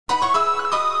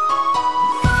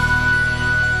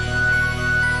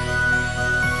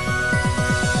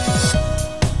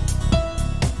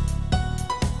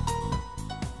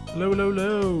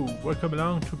Hello. Welcome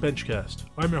along to Benchcast.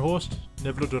 I'm your host,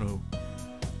 Neville O'Donoghue.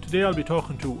 Today I'll be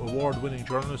talking to award-winning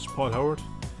journalist Paul Howard.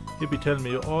 He'll be telling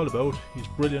me all about his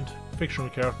brilliant fictional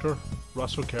character,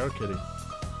 Ross O'Carroll-Kelly,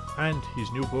 and his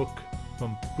new book,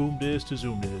 From Boom Days to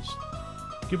Zoom Days.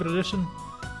 Give it a listen.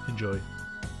 Enjoy.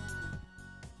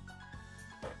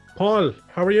 Paul,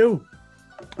 how are you?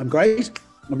 I'm great.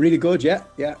 I'm really good, yeah.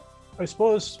 I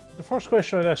suppose the first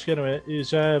question I'd ask you anyway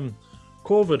is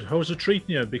COVID, how's it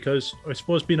treating you? Because I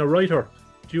suppose being a writer,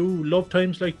 do you love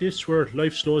times like this where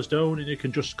life slows down and you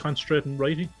can just concentrate on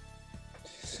writing?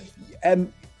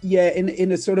 Yeah,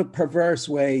 in a sort of perverse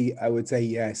way, I would say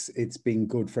yes. It's been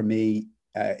good for me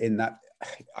in that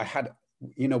I had,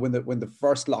 when the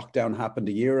first lockdown happened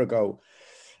a year ago,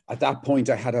 at that point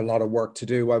I had a lot of work to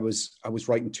do. I was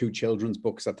writing 2 children's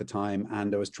books at the time,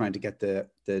 and I was trying to get the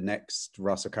next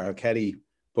Ross O'Carroll-Kelly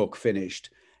book finished.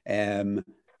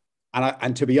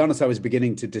 And to be honest, I was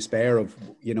beginning to despair of,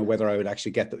 whether I would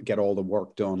actually get all the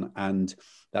work done. And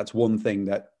that's one thing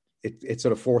that it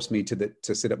sort of forced me to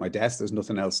sit at my desk. There's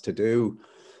nothing else to do.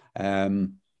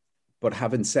 But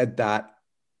having said that,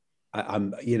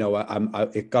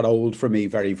 it got old for me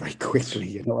very, very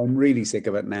quickly. I'm really sick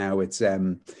of it now. It's,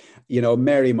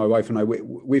 Mary, my wife, and I,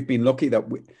 we've been lucky that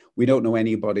we don't know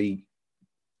anybody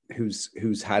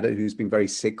who's had it, who's been very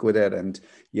sick with it, and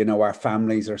our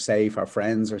families are safe, our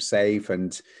friends are safe,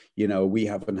 and we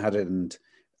haven't had it, and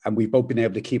we've both been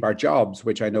able to keep our jobs,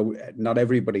 which I know not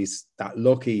everybody's that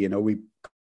lucky. We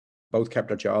both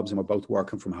kept our jobs and we're both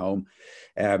working from home,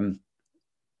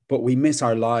 but we miss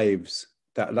our lives.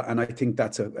 And I think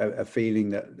that's a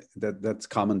feeling that's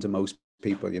common to most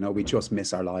people. We just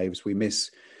miss our lives. We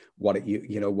miss what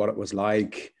it was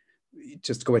like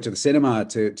just to go out to the cinema,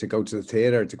 to go to the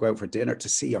theater, to go out for dinner, to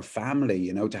see your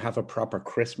family, to have a proper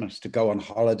Christmas, to go on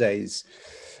holidays,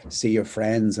 see your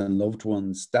friends and loved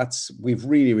ones. We've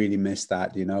really, really missed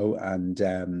that,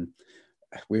 and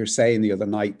we were saying the other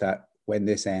night that when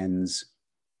this ends,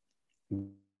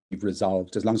 we've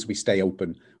resolved, as long as we stay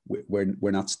open,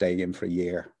 we're not staying in for a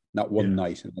year. Not one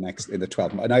night in the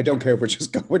 12 months. And I don't care if we're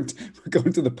just going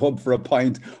to the pub for a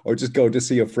pint or just go to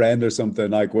see a friend or something,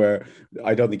 like, where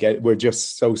I don't think we're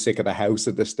just so sick of the house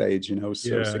at this stage, sick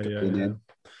of being in.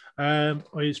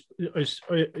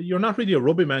 You're not really a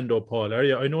rugby man though, Paul, are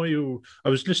you? I know I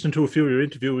was listening to a few of your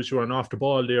interviews. You were on Off the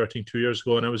Ball there, I think 2 years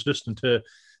ago, and I was listening to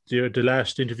the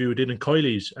last interview we did in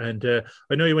Kiley's, and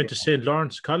I know you went to St.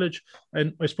 Lawrence College,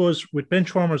 and I suppose with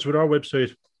Benchwarmers, with our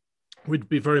website, we'd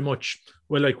be very much,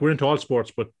 we're into all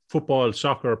sports, but football,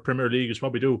 soccer, Premier League is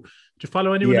what we do. Do you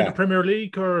follow anyone in the Premier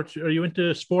League, or are you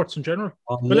into sports in general?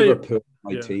 Liverpool,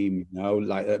 my team,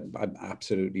 I'm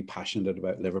absolutely passionate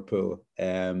about Liverpool.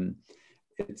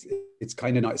 It's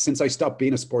kind of not, since I stopped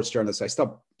being a sports journalist, I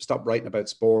stopped writing about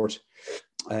sport.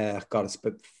 It's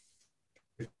about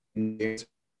 15 years.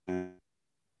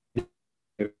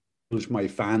 My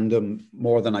fandom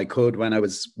more than I could when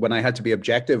I had to be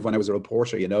objective when I was a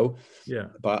reporter,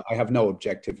 but I have no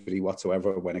objectivity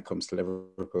whatsoever when it comes to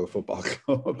Liverpool Football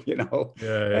Club.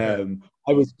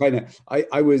 I was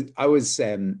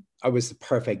the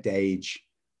perfect age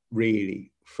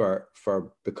really for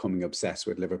becoming obsessed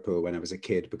with Liverpool when I was a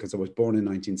kid, because I was born in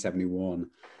 1971,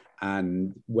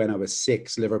 and when I was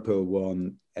 6, Liverpool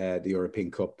won the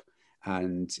European Cup.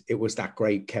 And it was that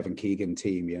great Kevin Keegan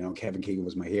team, Kevin Keegan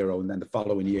was my hero. And then the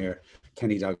following year,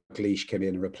 Kenny Dalglish came in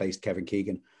and replaced Kevin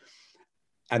Keegan.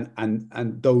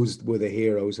 And those were the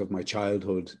heroes of my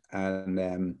childhood.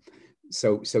 And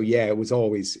so it was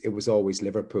always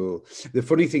Liverpool. The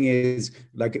funny thing is,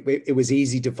 it was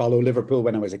easy to follow Liverpool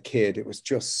when I was a kid. It was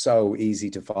just so easy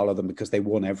to follow them because they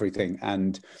won everything.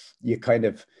 And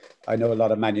I know a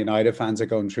lot of Man United fans are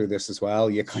going through this as well.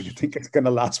 You kind of think it's going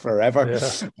to last forever.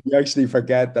 Yeah. You actually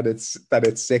forget that it's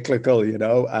cyclical,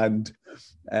 and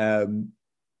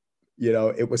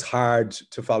it was hard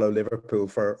to follow Liverpool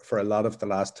for a lot of the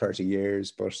last 30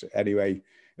 years. But anyway,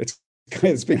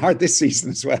 it's been hard this season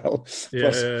as well.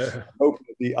 Yeah. But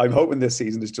I'm hoping this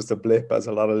season is just a blip, as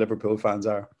a lot of Liverpool fans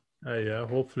are. Yeah,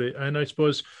 hopefully. And I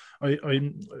suppose I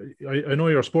know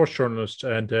you're a sports journalist,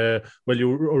 and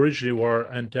you originally were,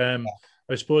 and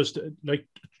I suppose to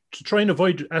try and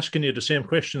avoid asking you the same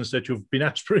questions that you've been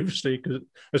asked previously, because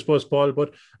I suppose, Paul,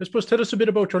 but I suppose tell us a bit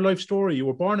about your life story. You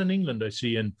were born in England, I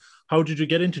see, and how did you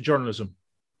get into journalism?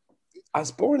 I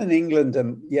was born in England,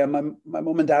 and my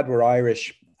mum and dad were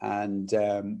Irish, and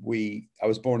I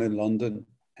was born in London,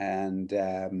 and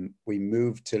we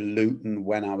moved to Luton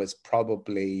when I was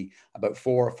probably about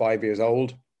 4 or 5 years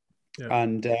old,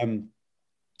 and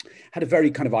had a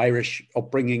very kind of Irish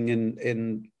upbringing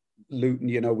in Luton.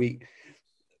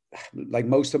 like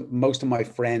most of my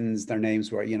friends, their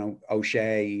names were, you know,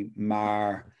 O'Shea,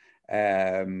 Marr,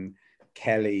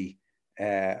 Kelly,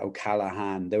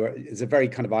 O'Callaghan. It's a very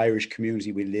kind of Irish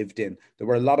community we lived in. There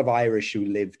were a lot of Irish who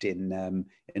lived in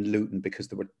Luton because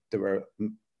there were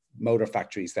motor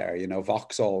factories there. You know,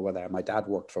 Vauxhall were there. My dad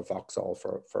worked for Vauxhall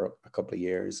for a couple of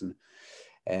years,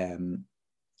 and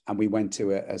we went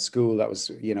to a school that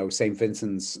was, you know, St.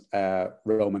 Vincent's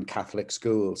Roman Catholic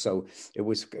school. So it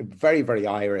was very, very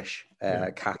Irish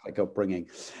Catholic upbringing.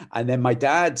 And then my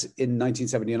dad, in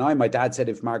 1979, my dad said,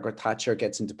 if Margaret Thatcher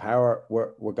gets into power,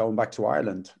 we're going back to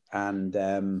Ireland. And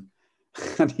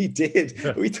he did.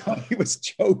 Yeah. We thought he was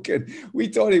joking. We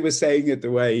thought he was saying it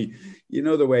the way, you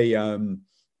know, the way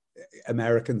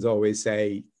Americans always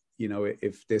say, you know,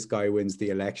 if this guy wins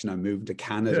the election, I'm moving to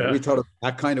Canada. Yeah. We thought of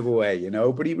that kind of a way, you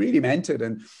know, but he really meant it.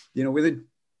 And, you know, within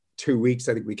 2 weeks,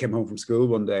 I think we came home from school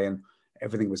one day and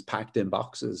everything was packed in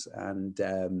boxes. And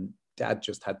Dad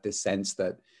just had this sense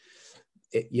that,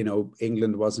 you know,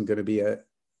 England wasn't going to be a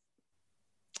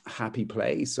happy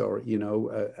place, or, you know,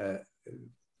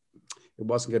 it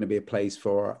wasn't going to be a place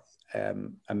for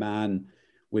a man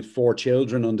with 4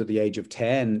 children under the age of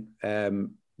 10,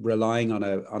 relying on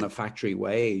a factory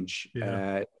wage.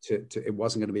 It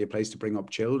wasn't going to be a place to bring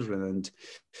up children. And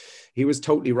he was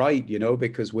totally right, you know,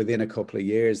 because within a couple of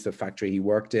years, the factory he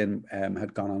worked in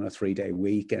had gone on a 3-day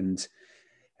week, and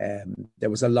there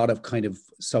was a lot of kind of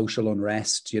social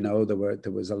unrest, you know.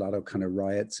 There was a lot of kind of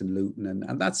riots in Luton,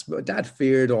 and that's, Dad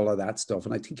feared all of that stuff,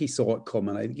 and I think he saw it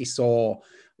coming. I think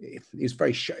he's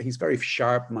very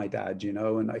sharp, my dad, you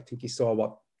know, and I think he saw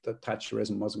what the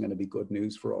Thatcherism wasn't going to be good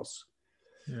news for us.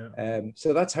 Yeah.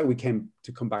 So that's how we come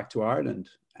back to Ireland.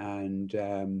 And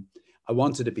I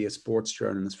wanted to be a sports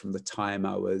journalist from the time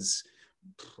I was,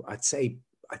 I'd say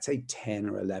 10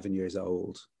 or 11 years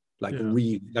old. Like,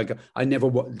 really, like I never,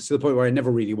 to the point where I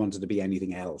never really wanted to be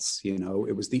anything else. You know,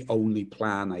 it was the only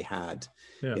plan I had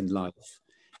in life.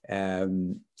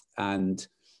 And,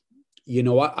 you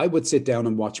know, I would sit down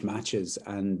and watch matches,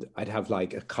 and I'd have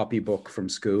like a copybook from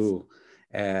school,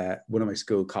 one of my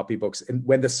school copybooks. And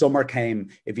when the summer came,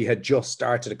 if you had just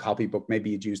started a copybook, maybe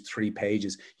you'd use 3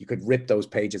 pages, you could rip those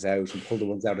pages out and pull the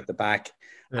ones out at the back.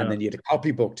 And then you had a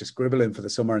copybook to scribble in for the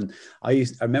summer. And I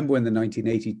remember when the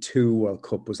 1982 World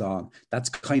Cup was on, that's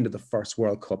kind of the first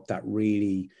World Cup that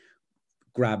really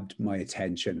grabbed my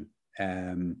attention.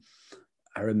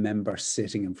 I remember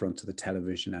sitting in front of the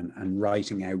television and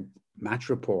writing out match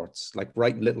reports, like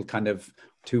writing little kind of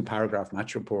 2-paragraph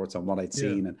match reports on what I'd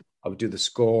seen. And I would do the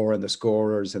score and the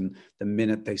scorers and the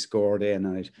minute they scored in,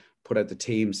 and I'd put out the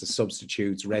teams, the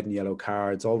substitutes, red and yellow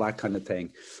cards, all that kind of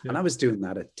thing. And I was doing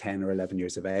that at 10 or 11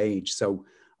 years of age. So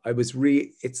I was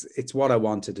it's what I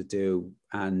wanted to do.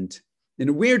 And in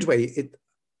a weird way,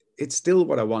 it's still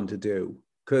what I want to do,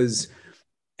 because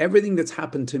everything that's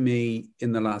happened to me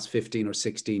in the last 15 or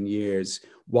 16 years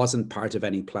wasn't part of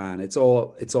any plan. It's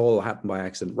all happened by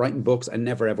accident. Writing books, I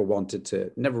never really wanted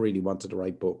to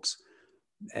write books.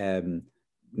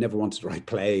 Never wanted to write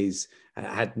plays. I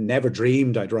had never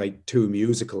dreamed I'd write 2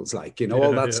 musicals, like, you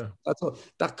know, that's all.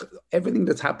 That everything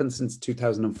that's happened since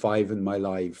 2005 in my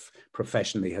life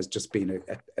professionally has just been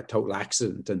a total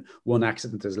accident, and one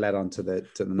accident has led on to the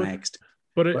next.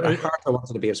 But at heart, I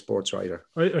wanted to be a sports writer.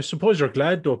 I suppose you're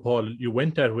glad, though, Paul, you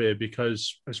went that way,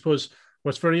 because I suppose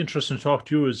what's very interesting to talk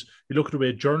to you is you look at the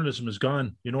way journalism has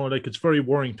gone. You know, like, it's very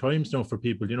worrying times now for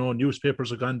people. You know, newspapers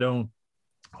have gone down,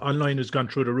 online has gone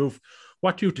through the roof.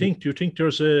 What do you think? Do you think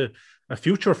there's a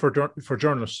future for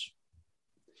journalists?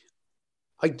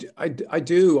 I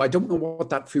do. I don't know what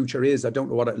that future is. I don't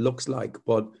know what it looks like,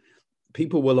 but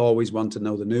people will always want to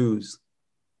know the news,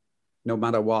 no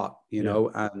matter what, you know.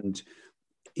 And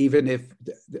even if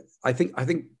I think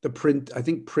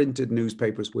printed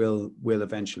newspapers will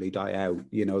eventually die out.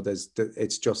 You know,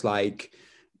 it's just like,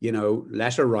 you know,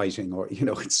 letter writing, or, you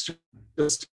know, it's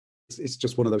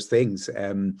just one of those things.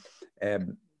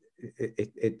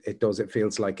 It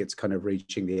feels like it's kind of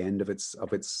reaching the end of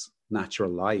its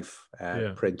natural life,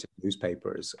 printed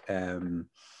newspapers.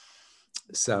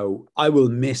 So I will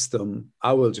miss them.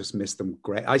 I will just miss them.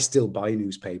 Great. I still buy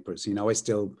newspapers. You know, I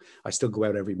still go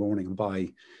out every morning and buy,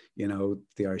 you know,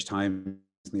 the Irish Times and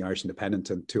the Irish Independent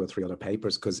and 2 or 3 other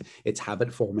papers, because it's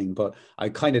habit forming. But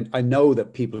I know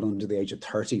that people under the age of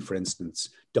 30, for instance,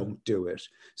 don't do it.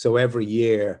 So every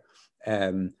year,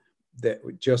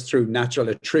 just through natural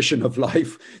attrition of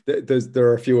life,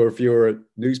 there are fewer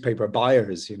newspaper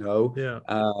buyers, you know.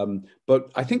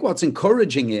 But I think what's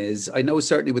encouraging is, I know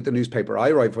certainly with the newspaper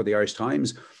I write for, the Irish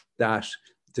Times, that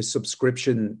the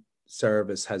subscription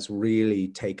service has really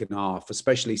taken off,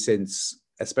 especially since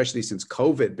especially since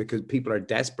COVID, because people are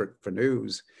desperate for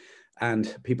news,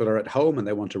 and people are at home and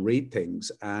they want to read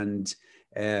things. And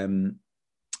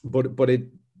but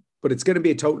it's going to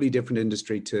be a totally different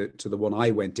industry to the one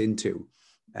I went into.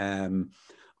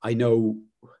 I know,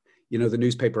 you know, the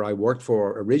newspaper I worked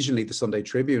for originally, the Sunday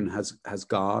Tribune, has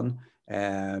gone.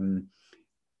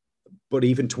 But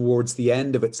even towards the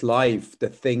end of its life, the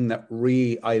thing that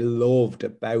I loved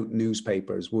about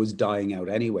newspapers was dying out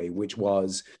anyway, which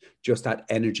was just that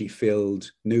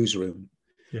energy-filled newsroom.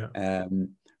 Yeah.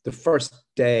 The first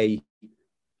day,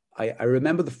 I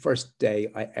remember the first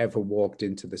day I ever walked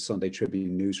into the Sunday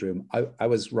Tribune newsroom. I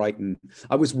was working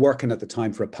at the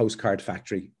time for a postcard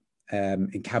factory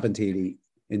in Cabinteely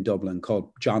in Dublin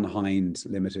called John Hind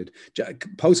Limited.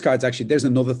 Postcards, actually, there's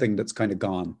another thing that's kind of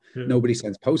gone. Yeah. Nobody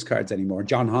sends postcards anymore.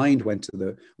 John Hind went to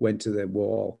the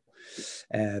wall,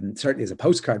 certainly as a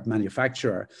postcard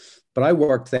manufacturer. But I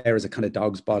worked there as a kind of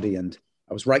dog's body, and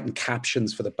I was writing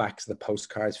captions for the backs of the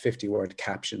postcards, 50-word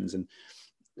captions. And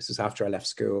this was after I left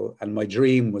school. And my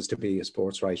dream was to be a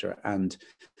sports writer. And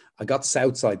I got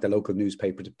Southside, the local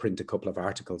newspaper, to print a couple of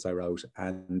articles I wrote.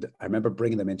 And I remember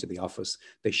bringing them into the office.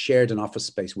 They shared an office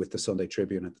space with the Sunday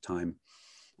Tribune at the time.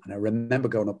 And I remember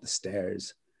going up the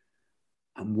stairs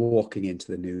and walking into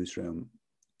the newsroom,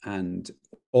 and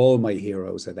all my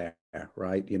heroes are there,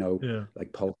 right? You know,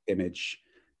 like Paul Kimmage,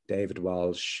 David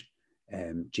Walsh,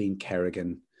 Gene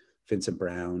Kerrigan, Vincent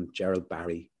Brown, Gerald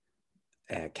Barry,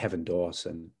 Kevin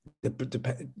Dawson,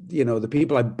 the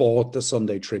people I bought the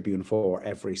Sunday Tribune for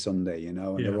every Sunday, and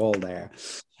they're all there.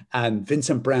 And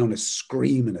Vincent Brown is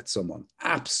screaming at someone,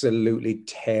 absolutely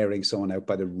tearing someone out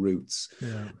by the roots.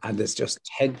 Yeah. And there's just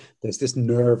there's this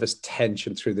nervous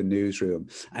tension through the newsroom,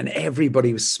 and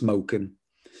everybody was smoking.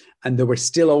 And there were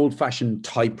still old-fashioned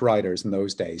typewriters in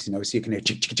those days, so you can hear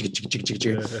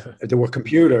There were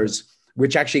computers,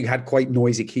 which actually had quite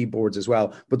noisy keyboards as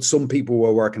well. But some people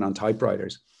were working on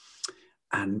typewriters.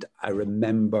 And I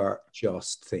remember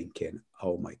just thinking,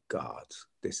 oh my God,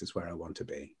 this is where I want to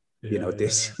be.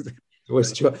 This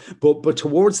was just, but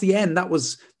towards the end, that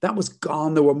was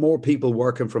gone. There were more people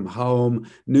working from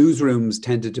home. Newsrooms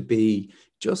tended to be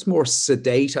just more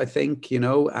sedate, I think,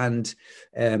 and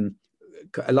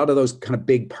a lot of those kind of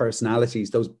big personalities,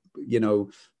 those,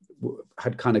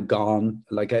 had kind of gone.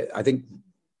 Like, I think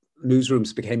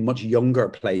newsrooms became much younger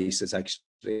places,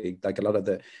 actually. Like, a lot of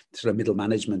the sort of middle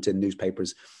management in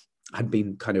newspapers had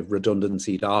been kind of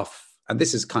redundancied off. And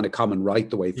this is kind of common right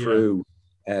the way through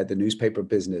the newspaper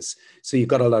business. So you've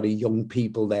got a lot of young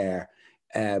people there.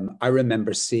 I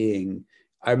remember seeing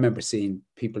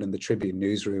people in the Tribune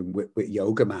newsroom with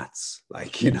yoga mats,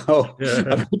 like, And I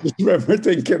just remember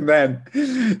thinking then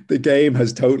the game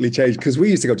has totally changed, because we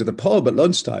used to go to the pub at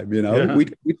lunchtime,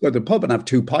 we'd go to the pub and have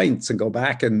 2 pints and go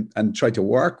back and try to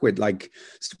work with, like,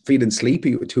 feeling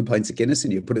sleepy with 2 pints of Guinness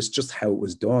in you, but it's just how it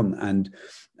was done.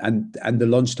 And the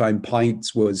lunchtime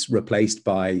pints was replaced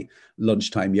by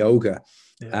lunchtime yoga.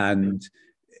 And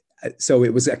so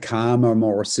it was a calmer,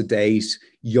 more sedate,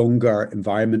 younger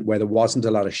environment where there wasn't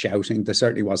a lot of shouting. There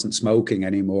certainly wasn't smoking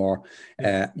anymore.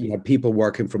 You had people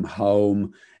working from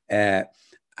home.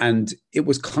 And it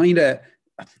was kind of,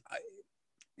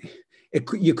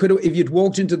 you could have, if you'd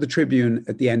walked into the Tribune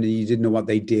at the end and you didn't know what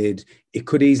they did, it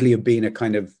could easily have been a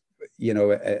kind of,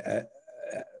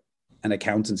 an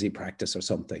accountancy practice or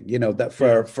something, that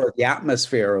for the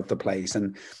atmosphere of the place.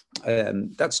 And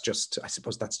that's just, I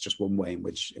suppose that's just one way in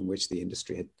which the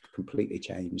industry had completely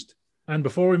changed. And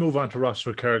before we move on to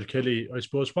Rosser Carroll Kelly, I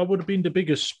suppose, what would have been the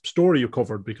biggest story you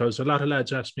covered? Because a lot of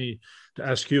lads asked me to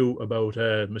ask you about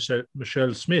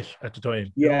Michelle Smith at the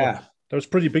time. Yeah. That was a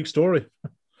pretty big story.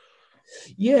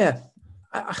 Yeah.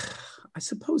 I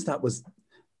suppose that was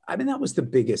the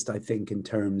biggest, I think, in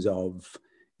terms of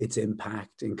its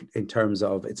impact, in terms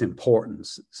of its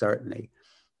importance, certainly.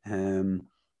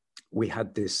 We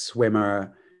had this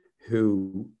swimmer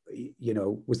who,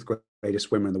 was the greatest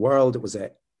swimmer in the world. It was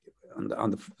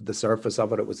on the surface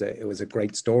of it, it was a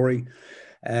great story.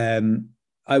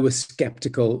 I was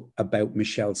skeptical about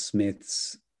Michelle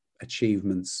Smith's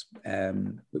achievements,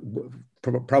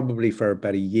 probably for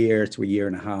about a year to a year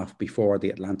and a half before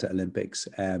the Atlanta Olympics.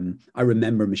 I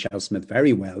remember Michelle Smith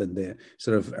very well in the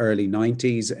sort of early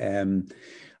 90s.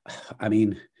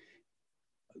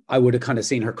 I would have kind of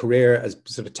seen her career as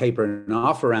sort of tapering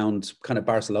off around kind of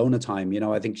Barcelona time.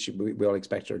 I think we all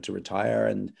expect her to retire,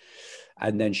 and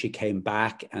then she came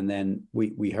back, and then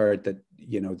we heard that,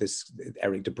 this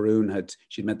Eric de Bruin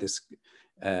she'd met this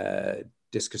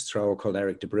discus thrower called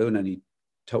Eric de Bruin, and he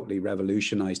totally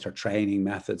revolutionized her training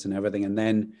methods and everything. And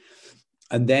then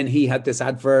and then he had this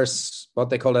adverse, what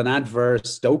they call an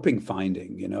adverse doping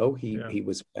finding. He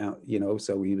was,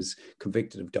 so he was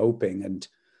convicted of doping,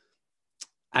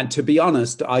 and to be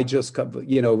honest, I just, at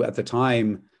the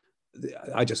time,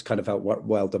 I just kind of felt,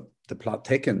 well, the plot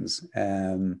thickens.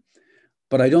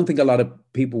 But I don't think a lot of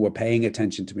people were paying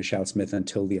attention to Michelle Smith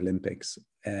until the Olympics.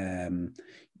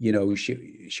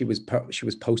 She was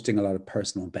posting a lot of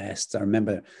personal bests. I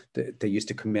remember they used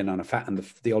to come in on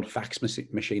the old fax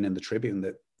machine in the Tribune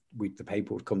that the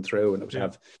paper would come through, and it would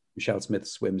have Michelle Smith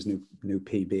swims new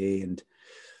PB, and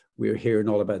we were hearing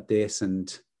all about this,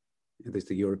 and there's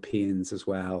the Europeans as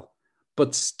well.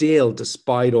 But still,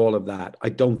 despite all of that, I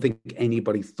don't think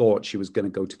anybody thought she was going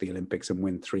to go to the Olympics and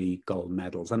win 3 gold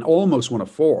medals, and almost won a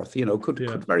 4th.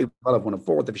 Could very well have won a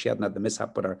 4th if she hadn't had the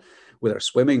mishap with her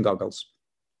swimming goggles.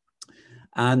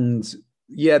 And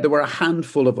there were a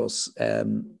handful of us.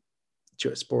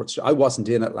 Sports. I wasn't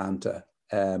in Atlanta.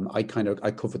 I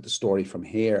covered the story from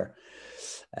here.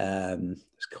 I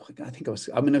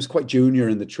was quite junior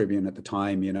in the Tribune at the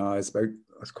time. I was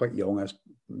quite young. I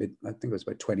think I was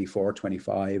about 24,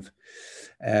 25.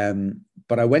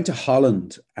 But I went to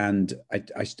Holland, and I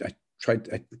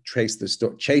chased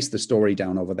the story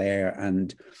down over there,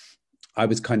 and I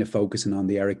was kind of focusing on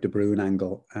the Eric de Bruin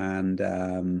angle, and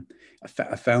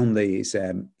I found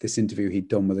this interview he'd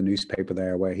done with a newspaper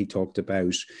there, where he talked about, it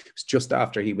was just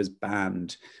after he was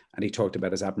banned, and he talked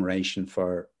about his admiration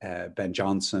for Ben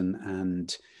Johnson,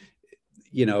 and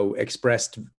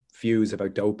expressed views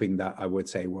about doping that I would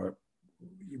say were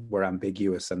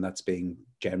ambiguous, and that's being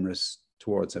generous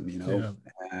towards him. I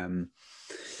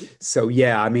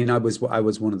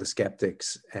was one of the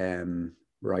skeptics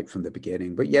right from the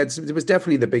beginning. But it was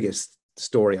definitely the biggest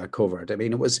story I covered. I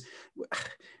mean, it was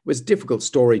a difficult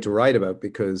story to write about,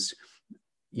 because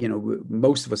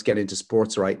most of us get into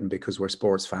sports writing because we're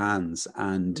sports fans,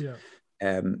 and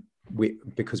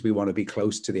because we want to be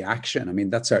close to the action. I mean,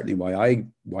 that's certainly why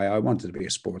I wanted to be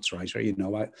a sports writer.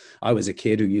 I was a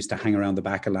kid who used to hang around the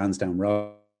back of Lansdowne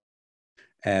Road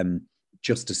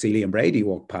just to see Liam Brady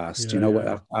walk past,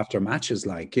 after matches,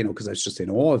 because I was just in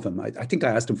awe of him. I think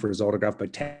I asked him for his autograph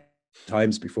about 10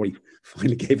 times before he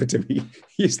finally gave it to me.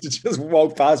 He used to just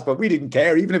walk past, but we didn't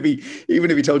care, even if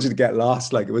he told you to get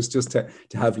lost. It was just to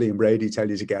have Liam Brady tell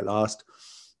you to get lost.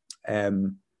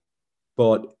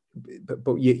 But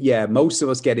most of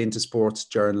us get into sports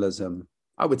journalism.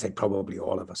 I would say probably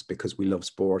all of us, because we love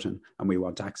sport and we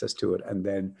want access to it. And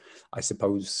then I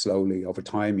suppose slowly over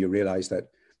time you realize that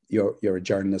you're a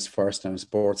journalist first and a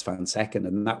sports fan second.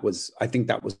 And I think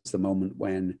that was the moment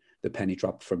when the penny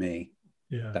dropped for me,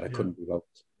 that I couldn't be both.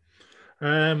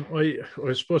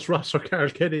 I suppose Ross or Carl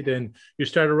Kelly, then you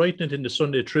started writing it in the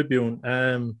Sunday Tribune.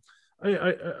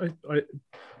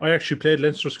 I actually played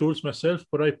Leinster schools myself,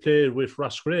 but I played with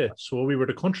Ross Gray, so we were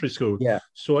the country school. Yeah.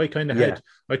 So I kind of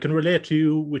I can relate to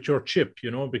you with your chip,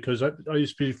 because I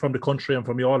used to be from the country. I'm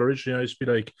from Youghal originally. I used to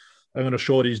be like, I'm going to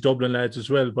show these Dublin lads as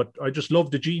well, but I just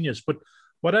love the genius. But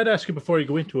what I'd ask you before you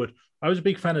go into it, I was a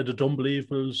big fan of the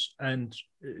Dunbelievables and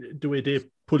the way they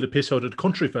pulled the piss out of the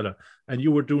country fella, and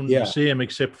you were doing the same,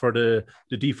 except for the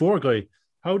D4 guy.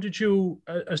 How did you,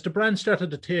 as the brand started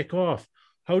to take off,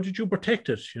 how did you protect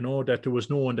it, that there was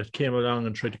no one that came along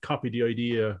and tried to copy the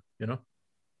idea,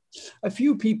 A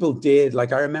few people did.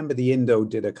 I remember the Indo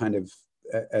did a kind of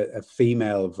a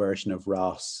female version of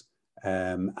Ross.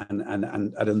 And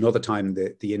at another time,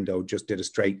 the Indo just did a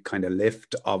straight kind of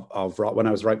lift of Ross. When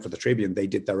I was writing for the Tribune, they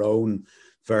did their own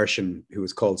version, who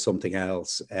was called something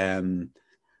else.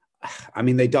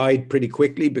 They died pretty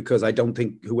quickly, because I don't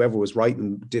think whoever was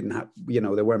writing didn't have, they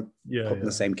weren't putting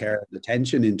the same care and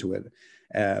attention into it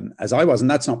as I was. And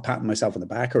that's not patting myself on the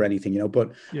back or anything,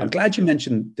 but I'm glad you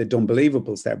mentioned the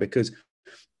Dunbelievables there, because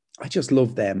I just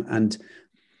love them. And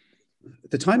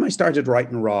the time I started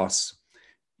writing Ross,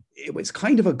 it was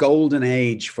kind of a golden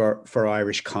age for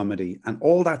Irish comedy, and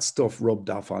all that stuff rubbed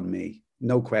off on me,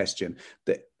 no question.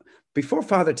 Before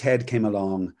Father Ted came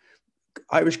along,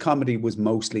 Irish comedy was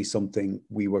mostly something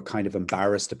we were kind of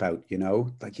embarrassed about,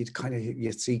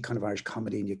 you'd see kind of Irish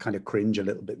comedy and you kind of cringe a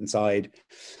little bit inside.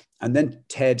 And then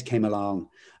Ted came along,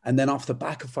 and then off the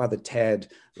back of Father Ted,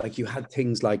 you had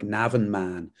things like Navan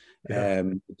Man,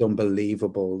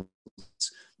 Unbelievable,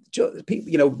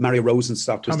 Mario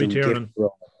Rosenstock was Tommy doing Tiernan.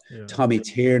 Tommy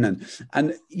Tiernan,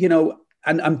 and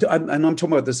and I'm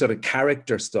talking about the sort of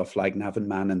character stuff like Navan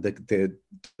Man and the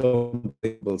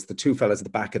two fellas at the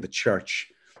back of the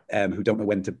church, who don't know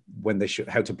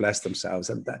how to bless themselves,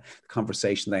 and that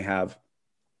conversation they have.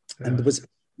 And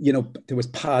there was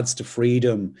Paths to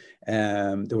Freedom,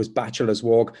 there was Bachelor's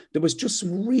Walk. There was just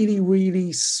some really,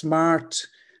 really smart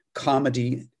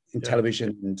comedy in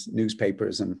television and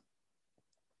newspapers and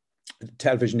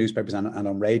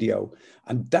on radio,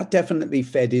 and that definitely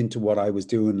fed into what I was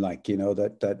doing. Like, you know,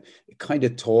 that it kind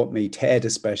of taught me, Ted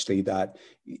especially, that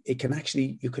it can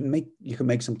actually, you can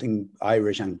make something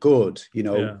Irish and good, you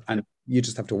know, and you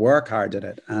just have to work hard at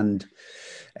it. And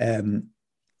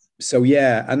so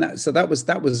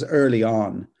that was early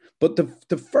on. But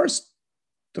the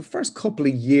first couple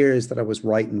of years that I was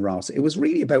writing, Ross, it was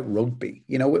really about rugby.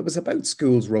 You know, it was about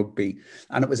schools rugby,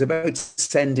 and it was about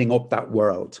sending up that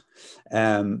world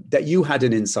that you had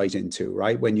an insight into,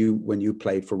 right? When you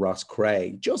played for Ross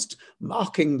Cray, just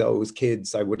mocking those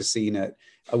kids. I would have seen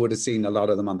a lot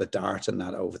of them on the dart and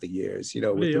that over the years, you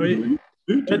know.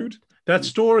 That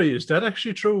story, is that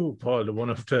actually true, Paul?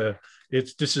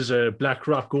 This is a Black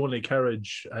Rock only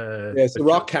carriage. It's a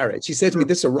rock carriage. He said to me,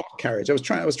 "This is a rock carriage." I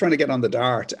was trying to get on the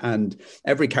dart, and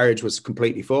every carriage was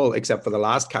completely full except for the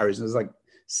last carriage. There was like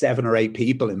 7 or 8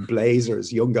 people in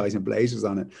blazers, young guys in blazers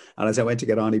on it. And as I went to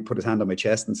get on, he put his hand on my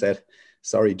chest and said,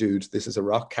 "Sorry, dude, this is a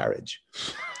rock carriage."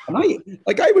 And I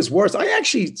was worse. I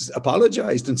actually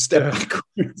apologized and stepped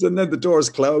backwards, and then the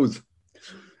doors closed.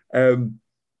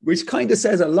 Which kind of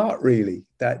says a lot, really,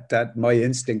 that my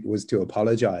instinct was to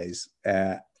apologize,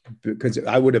 because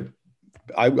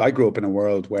I grew up in a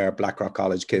world where Blackrock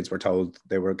College kids were told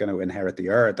they were going to inherit the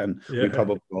earth, and we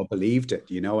probably all believed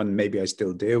it, you know, and maybe I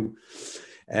still do.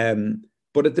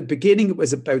 But at the beginning, it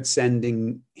was about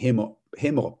sending him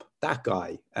up, that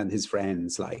guy and his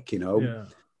friends, like, you know,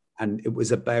 and it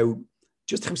was about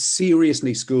just how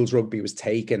seriously schools rugby was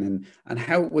taken, and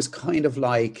how it was kind of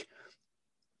like,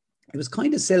 it was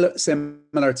kind of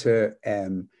similar to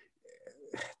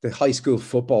the high school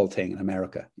football thing in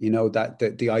America, you know, that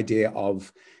the idea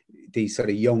of these sort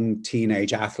of young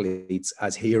teenage athletes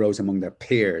as heroes among their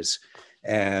peers,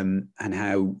 and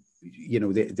how, you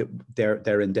know,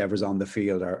 their endeavors on the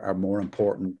field are more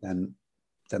important than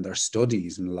their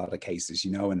studies in a lot of cases,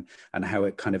 you know, and how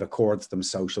it kind of accords them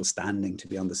social standing to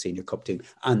be on the senior cup team,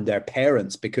 and their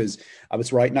parents, because I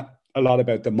was writing a lot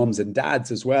about the mums and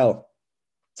dads as well.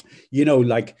 You know,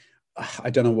 like, I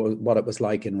don't know what it was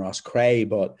like in Ross Cray,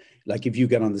 but like, if you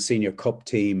get on the senior cup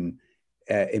team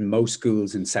in most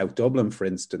schools in South Dublin, for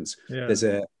instance, there's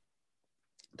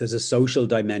a social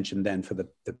dimension then for the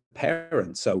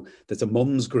parents. So there's a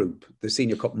mums group. The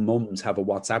senior cup mums have a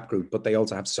WhatsApp group, but they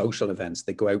also have social events.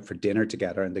 They go out for dinner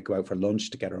together, and they go out for lunch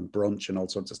together and brunch and all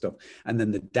sorts of stuff. And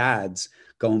then the dads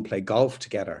go and play golf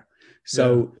together.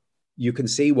 So you can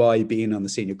see why being on the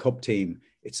senior cup team,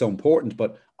 it's so important.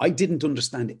 But I didn't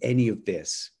understand any of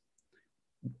this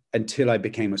until I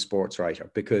became a sports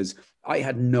writer, because I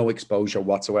had no exposure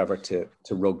whatsoever to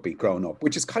rugby growing up,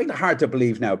 which is kind of hard to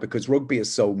believe now, because rugby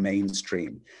is so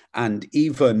mainstream. And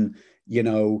even, you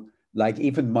know, like,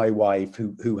 even my wife,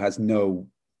 who has no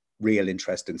real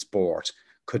interest in sport,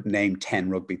 could name 10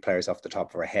 rugby players off the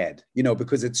top of her head, you know,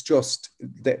 because it's just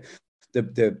the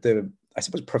I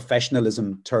suppose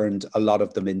professionalism turned a lot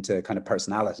of them into kind of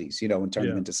personalities, you know, and turned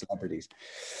them into celebrities.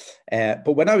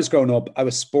 But when I was growing up, I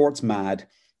was sports mad.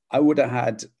 I would have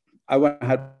had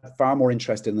far more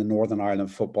interest in the Northern Ireland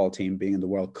football team being in the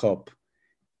World Cup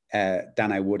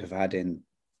than I would have had in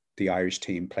the Irish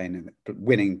team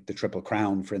winning the Triple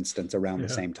Crown, for instance, around the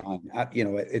same time. You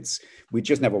know, we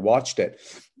just never watched it.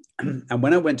 And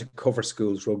when I went to cover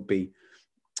schools rugby,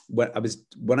 when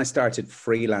I started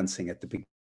freelancing at the beginning,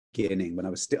 when I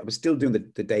was still doing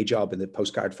the day job in the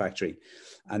postcard factory,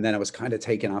 and then I was kind of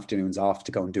taking afternoons off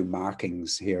to go and do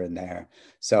markings here and there.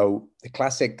 So the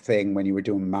classic thing when you were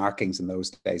doing markings in those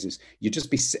days is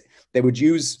they would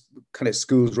use kind of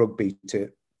schools rugby to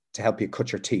help you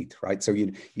cut your teeth, right? So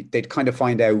they'd kind of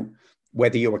find out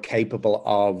whether you were capable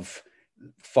of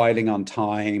filing on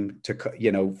time,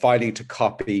 filing to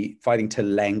copy, filing to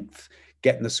length,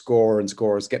 getting the score and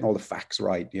scores, getting all the facts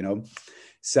right, you know.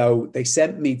 So they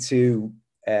sent me to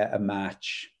a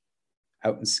match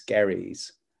out in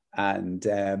Skerries, and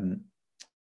I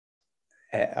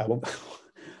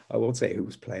won't say who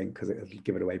was playing because it'll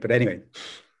give it away. But anyway,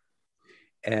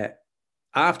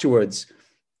 afterwards,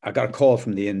 I got a call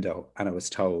from the Indo, and I was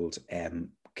told,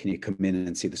 "Can you come in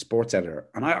and see the sports editor?"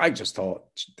 And I just thought,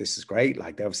 this is great.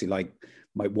 Like, they obviously like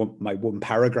my one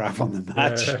paragraph on the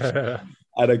match.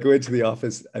 And I go into the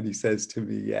office, and he says to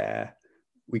me, "Yeah,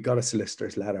 we got a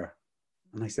solicitor's letter."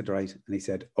 And I said, "Right." And he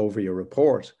said, "Over your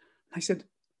report." And I said,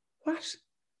 "What?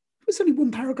 It was only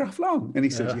one paragraph long." And he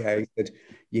said, "Yeah." He said,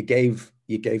 you gave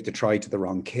the try to the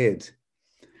wrong kid."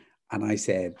 And I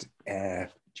said,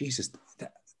 "Jesus,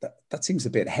 that seems a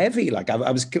bit heavy." Like,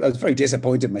 I was very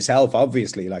disappointed myself,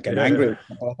 obviously. Like, I'm angry.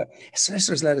 A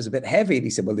solicitor's letter is a bit heavy. And he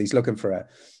said, "Well, he's looking for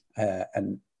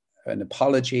an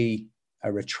apology,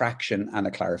 a retraction, and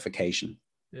a clarification.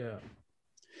 Yeah.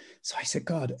 So I said,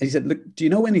 God, and he said, look, do you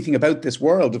know anything about this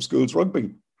world of schools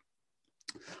rugby?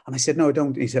 And I said, no, I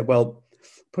don't. He said, well,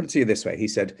 put it to you this way. He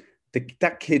said,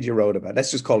 that kid you wrote about,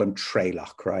 let's just call him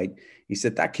Traylock, right? He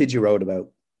said, that kid you wrote about,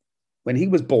 when he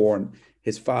was born,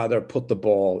 his father put the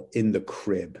ball in the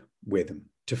crib with him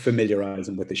to familiarize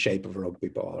him with the shape of a rugby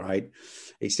ball, right?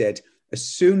 He said, as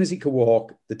soon as he could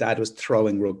walk, the dad was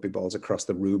throwing rugby balls across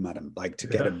the room at him, like to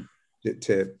get him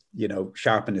to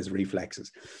sharpen his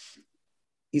reflexes.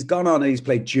 He's gone on and he's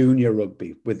played junior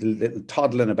rugby with little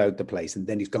toddling about the place. And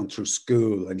then he's gone through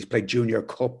school and he's played junior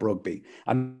cup rugby.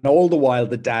 And all the while,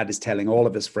 the dad is telling all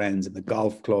of his friends in the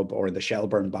golf club or in the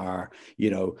Shelburne bar,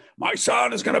 my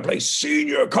son is going to play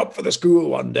senior cup for the school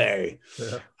one day.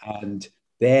 Yeah. And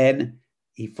then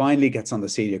he finally gets on the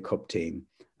senior cup team.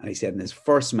 And he said in his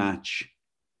first match,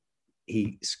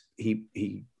 he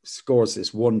scores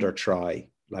this wonder try,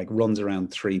 like runs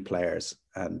around 3 players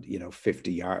and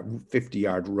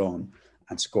 50-yard run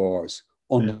and scores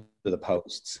under the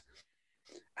posts.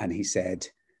 And he said,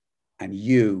 and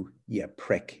you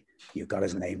prick, you got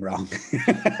his name wrong.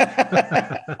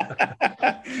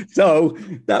 So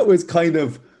that was kind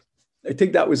of, I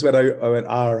think that was when I went,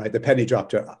 all right, the penny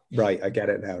dropped. Right, I get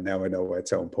it now. Now I know why it's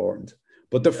so important.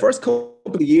 But the first couple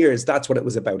of years, that's what it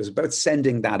was about. It was about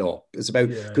sending that up. It's about,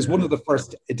 because one of the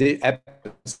first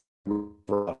episodes,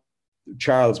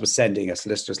 Charles was sending a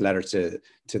solicitor's letter to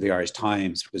the Irish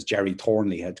Times because Jerry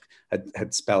Thornley had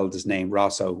spelled his name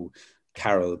Rosso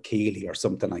Carroll Keeley or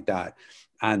something like that.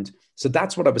 And so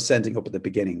that's what I was sending up at the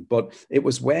beginning. But it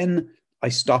was when I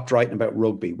stopped writing about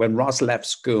rugby, when Ross left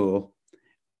school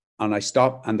and I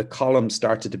stopped, and the column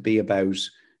started to be about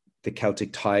the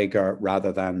Celtic Tiger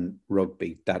rather than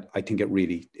rugby, that I think it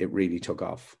really took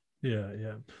off.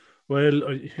 Yeah. Well,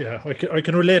 I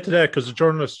can relate to that because the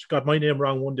journalist got my name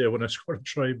wrong one day when I scored a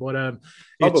try. But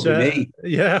probably me.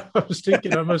 Yeah, I was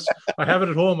thinking I have it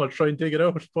at home. I'll try and dig it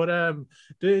out. But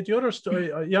the other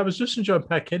story, I was listening to John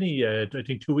Pat Kenny, I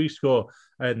think 2 weeks ago,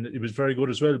 and it was very good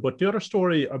as well. But the other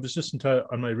story I was listening to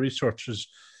on my research is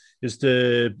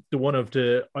the one of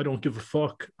the I don't give a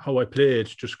fuck how I played,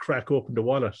 just crack open the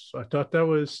wallet. I thought that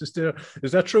was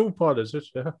is that true, Paul? Is it?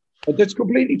 Yeah. But that's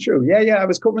completely true. Yeah. I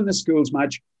was covering the schools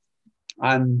match.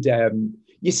 And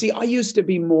you see, I used to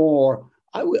be more,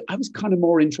 I was kind of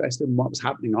more interested in what was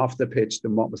happening off the pitch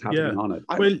than what was happening on it.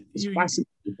 I was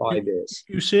fascinated by this.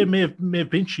 You say Maeve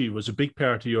Binchy was a big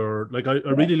part of your, like, I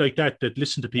really like that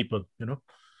listen to people,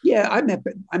 Yeah, I met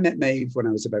Maeve when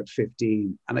I was about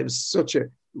 15, and it was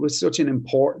such an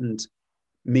important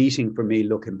meeting for me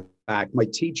looking back. My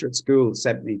teacher at school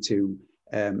sent me to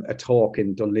a talk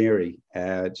in Dunleary.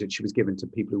 She was given to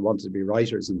people who wanted to be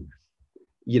writers, and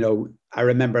I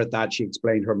remember that she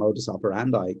explained her modus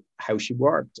operandi, how she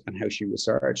worked and how she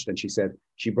researched. And she said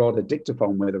she brought a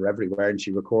dictaphone with her everywhere and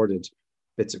she recorded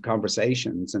bits of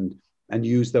conversations and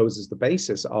used those as the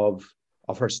basis of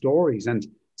her stories. And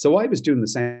so I was doing the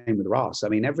same with Ross. I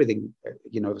mean, everything,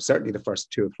 certainly the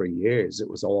first 2 or 3 years, it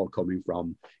was all coming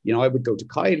from, I would go to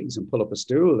Kylie's and pull up a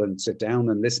stool and sit down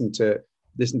and listen to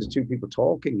 2 people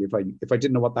talking. If I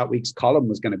didn't know what that week's column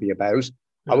was going to be about,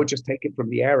 I would just take it from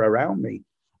the air around me.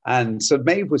 And so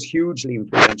Maeve was hugely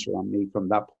influential on me from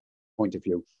that point of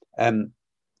view.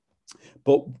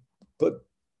 But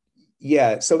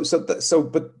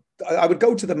I would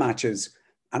go to the matches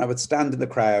and I would stand in the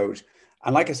crowd.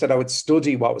 And like I said, I would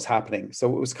study what was happening.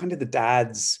 So it was kind of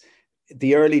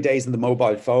the early days in the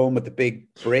mobile phone with the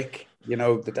big brick,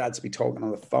 the dads would be talking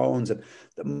on the phones and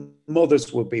the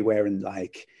mothers would be wearing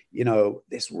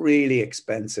this really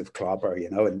expensive clobber,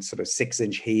 and sort of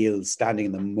 6-inch heels, standing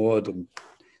in the mud and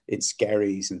in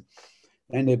skerries. And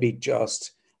then there'd be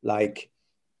just like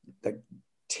the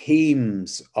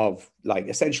teams of like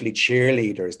essentially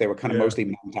cheerleaders. They were kind of mostly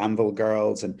Mount Anvil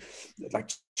girls and like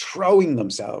throwing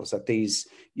themselves at these,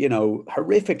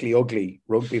 horrifically ugly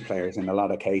rugby players in a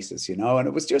lot of cases, and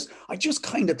it was just, I just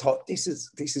kind of thought this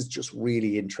is just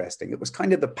really interesting. It was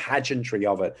kind of the pageantry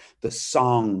of it, the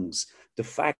songs, the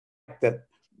fact that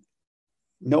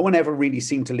no one ever really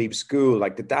seemed to leave school.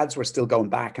 Like the dads were still going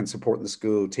back and supporting the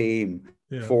school team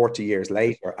 40 years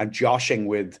later and joshing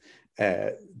with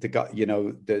the guy,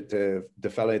 the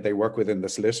fella they work with in the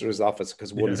solicitor's office,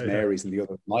 because one is Mary's and the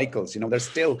other Michael's. They're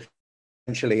still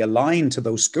essentially aligned to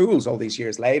those schools all these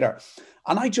years later.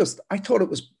 And I thought it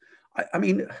was, I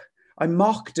mean, I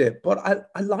mocked it, but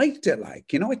I liked it.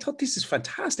 Like, I thought this is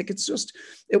fantastic. It's just,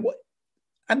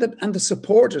 and the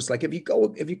supporters, like if you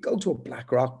go to a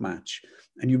Black Rock match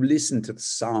and you listen to the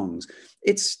songs,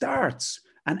 it starts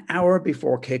an hour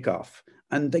before kickoff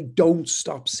and they don't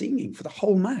stop singing for the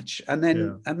whole match. And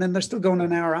then they're still going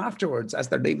an hour afterwards as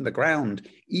they're leaving the ground,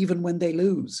 even when they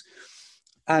lose.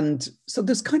 And so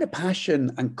this kind of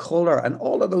passion and color and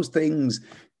all of those things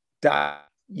that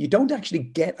you don't actually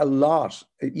get a lot.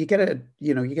 You get a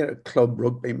club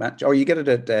rugby match, or you get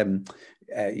it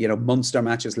at Munster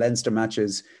matches, Leinster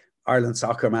matches, Ireland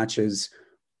soccer matches.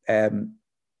 There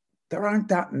aren't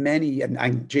that many,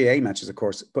 and GA matches, of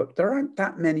course, but there aren't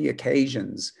that many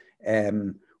occasions,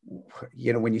 when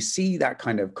you see that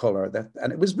kind of color.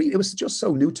 And it was just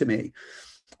so new to me,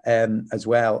 as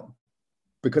well,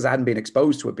 because I hadn't been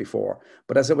exposed to it before.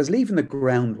 But as I was leaving the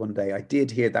ground one day, I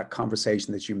did hear that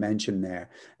conversation that you mentioned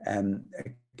there.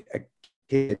 A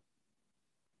kid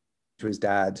to his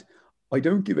dad, "I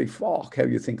don't give a fuck how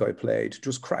you think I played.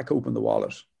 Just crack open the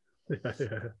wallet."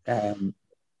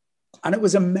 And it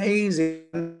was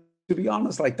amazing, to be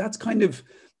honest. Like, that's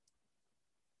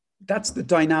the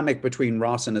dynamic between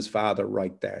Ross and his father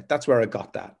right there. That's where I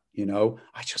got that.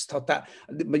 I just thought that,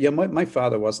 my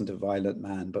father wasn't a violent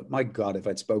man, but my God, if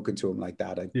I'd spoken to him like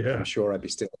that, I'm sure I'd be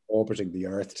still orbiting the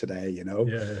earth today,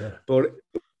 But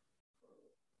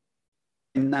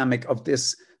dynamic of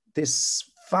this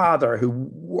father who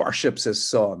worships his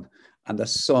son, and the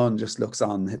son just looks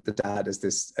on the dad as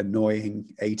this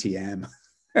annoying ATM.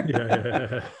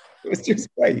 It was just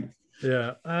great.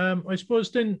 Yeah. I suppose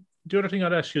then the other thing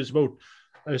I'd ask you is about,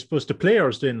 I suppose, the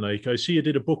players then. Like, I see you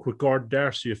did a book with Gordon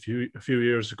Darcy a few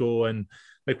years ago, and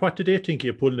like, what did they think of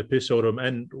you pulling the piss out of them?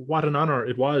 And what an honour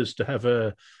it was to have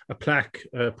a plaque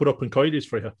put up in Kylie's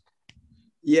for you.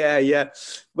 Yeah.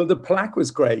 Well, the plaque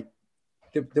was great.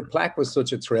 The plaque was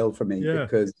such a thrill for me,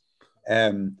 because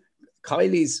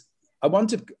Kylie's, I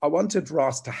wanted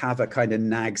Ross to have a kind of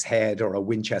Nag's Head or a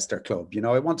Winchester Club.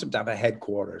 I want him to have a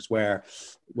headquarters where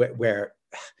the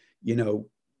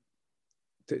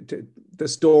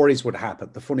stories would happen,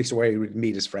 the funny story, he would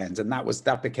meet his friends, and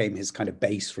that became his kind of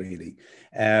base, really.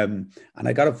 And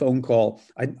I got a phone call.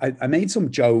 I made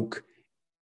some joke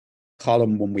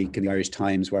column one week in the Irish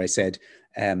Times where I said,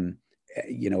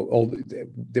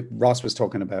 Ross was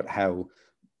talking about how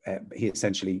he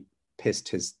essentially pissed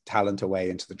his talent away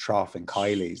into the trough in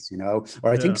Kylie's, or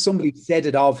I think somebody said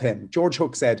it of him. George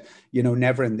Hook said,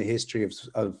 never in the history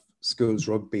of schools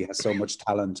rugby has so much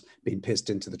talent been pissed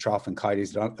into the trough in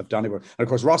Kylie's of Donnybrook. And of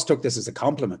course, Ross took this as a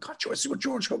compliment. God, this is what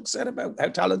George Hook said about how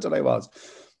talented I was.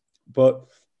 But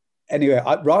anyway,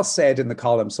 Ross said in the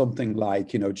column something like,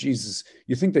 Jesus,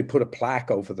 you think they put a plaque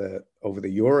over the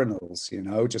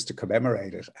urinals, just to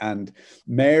commemorate it. And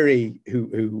Mary,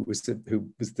 who was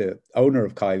the owner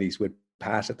of Kylie's with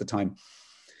Pat at the time,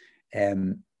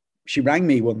 she rang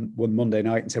me one Monday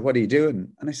night and said, "What are you doing?"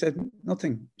 And I said,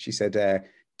 "Nothing." She said,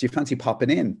 "Do you fancy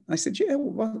popping in?" And I said, "Yeah,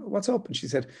 what's up?" And she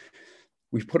said,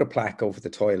 "We've put a plaque over the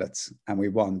toilets, and we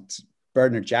want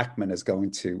Bernard Jackman is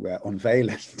going to unveil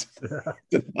it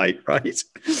tonight, right?"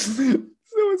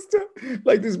 So it's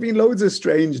like, there's been loads of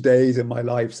strange days in my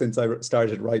life since I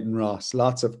started writing Ross.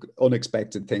 Lots of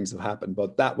unexpected things have happened,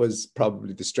 but that was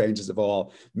probably the strangest of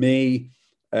all. Me,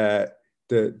 the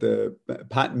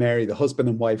Pat and Mary, the husband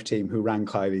and wife team who ran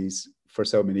Kylie's for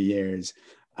so many years,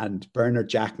 and Bernard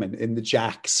Jackman in the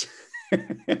Jacks.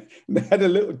 They had a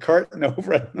little curtain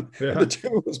over it. And the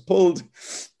two of us pulled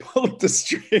the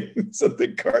strings and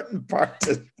the curtain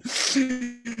parted.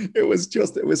 It was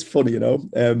funny,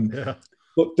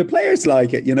 But the players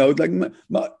like it, like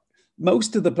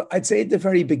most of I'd say at the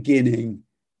very beginning,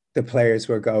 the players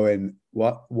were going,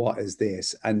 what is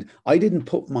this? And I didn't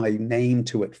put my name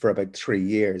to it for about 3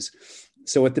 years.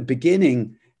 So at the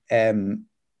beginning,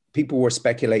 people were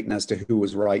speculating as to who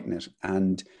was writing it.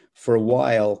 And for a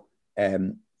while,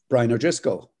 Brian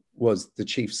O'Driscoll was the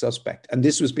chief suspect. And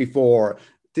this was before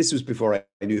I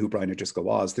knew who Brian O'Driscoll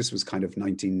was. This was kind of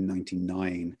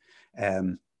 1999.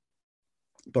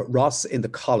 But Ross, in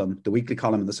the weekly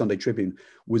column in the Sunday Tribune,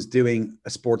 was doing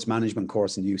a sports management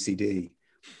course in UCD.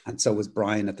 And so was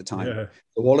Brian at the time. Yeah.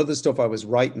 So all of the stuff I was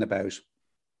writing about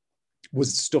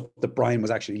was stuff that Brian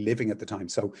was actually living at the time.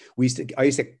 So I used to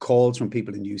get calls from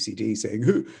people in UCD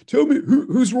saying, "Tell me,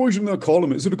 who's writing that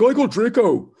column? Is it a guy called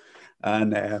Draco?"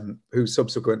 And who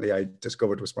subsequently I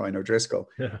discovered was Brian O'Driscoll.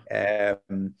 Yeah.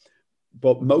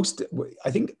 But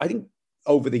I think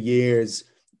over the years,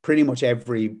 pretty much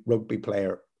every rugby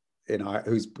player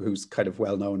who's kind of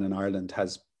well known in Ireland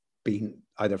has been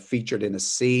either featured in a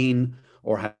scene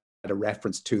or had a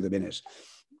reference to them in it.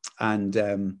 And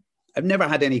I've never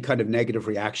had any kind of negative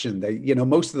reaction.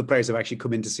 Most of the players have actually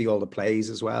come in to see all the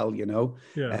plays as well,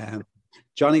 Yeah.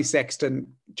 Johnny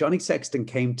Sexton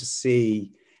came to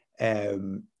see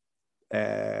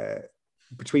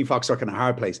Between Foxrock and a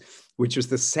Hard Place, which was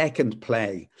the second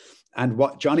play. And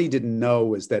what Johnny didn't know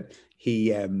was that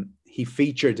he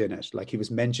featured in it, like he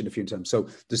was mentioned a few times. So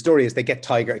the story is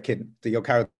the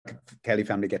O'Carroll Kelly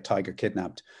family get Tiger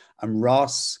kidnapped, and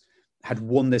Ross had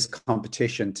won this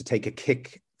competition to take a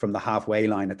kick from the halfway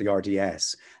line at the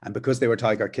RDS. And because they were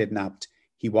Tiger kidnapped,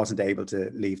 he wasn't able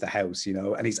to leave the house, you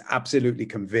know, and he's absolutely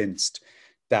convinced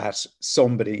that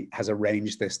somebody has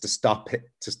arranged this to stop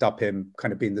him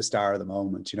kind of being the star of the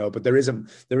moment, you know. But there is a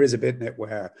bit in it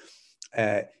where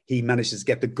he manages to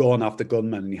get the gun off the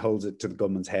gunman, and he holds it to the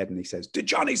gunman's head and he says, "Did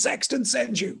Johnny Sexton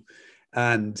send you?"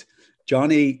 And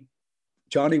Johnny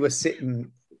was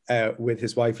sitting with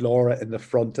his wife Laura in the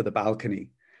front of the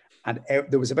balcony, and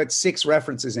there was about 6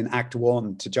 references in Act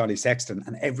 1 to Johnny Sexton,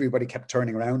 and everybody kept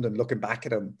turning around and looking back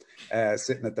at him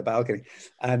sitting at the balcony.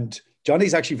 And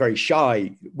Johnny's actually very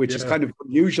shy, which is kind of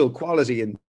unusual quality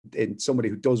in somebody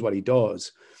who does what he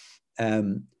does.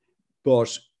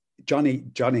 But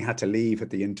Johnny had to leave at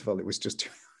the interval. It was just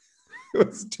it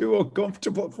was too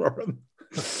uncomfortable for him.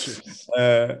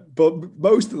 But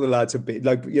most of the lads have been,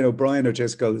 like, you know, Brian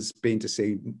O'Driscoll has been to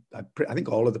see, I think,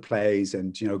 all of the plays,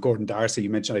 and, you know, Gordon Darcy, you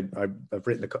mentioned, I've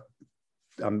written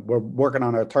we're working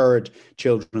on our 3rd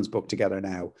children's book together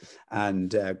now, and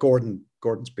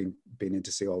Gordon's been in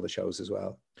to see all the shows as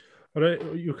well.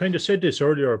 But you kind of said this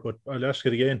earlier, but I'll ask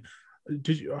it again.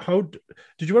 Did you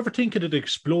ever think it'd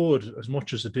explode as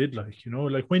much as it did? Like, you know,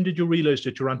 like, when did you realize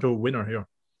that you're onto a winner here?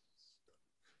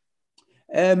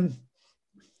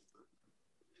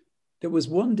 There was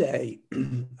one day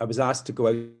I was asked to go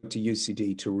out to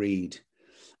UCD to read,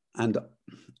 and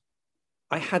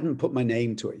I hadn't put my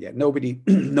name to it yet. Nobody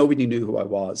knew who I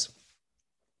was.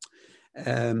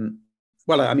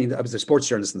 Well, I mean, I was a sports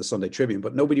journalist in the Sunday Tribune,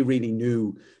 but nobody really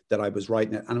knew that I was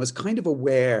writing it. And I was kind of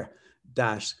aware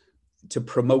that to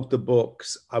promote the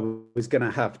books, I was going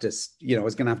to have to, you know, I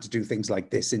was going to have to do things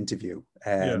like this interview.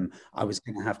 I was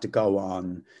going to have to go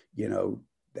on, you know,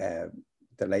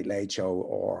 the Late Late Show,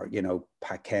 or, you know,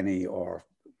 Pat Kenny or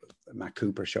Matt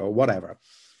Cooper show, whatever.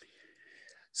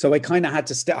 So I kind of had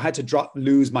to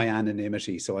lose my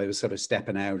anonymity. So I was sort of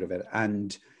stepping out of it.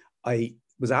 And I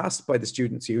was asked by the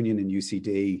Students' Union in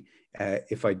UCD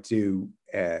if I just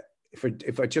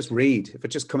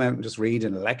come out and just read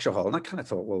in a lecture hall. And I kind of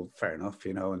thought, well, fair enough,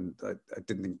 you know, and I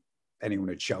didn't think anyone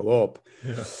would show up.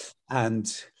 Yeah.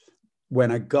 And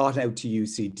when I got out to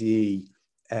UCD,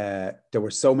 there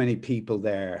were so many people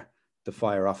there, the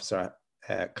fire officer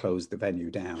closed the venue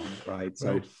down, right?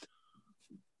 So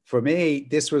for me,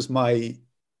 this was my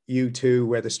U2,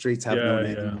 where the streets have no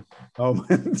name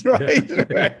moment, right?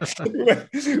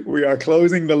 We are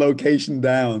closing the location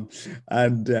down.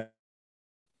 And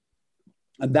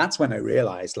that's when I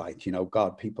realized, like, you know,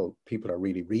 God, people are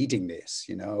really reading this,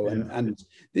 you know, and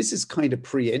this is kind of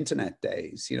pre-internet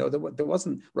days, you know. There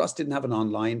wasn't, Ross didn't have an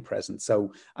online presence.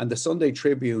 So, and the Sunday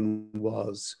Tribune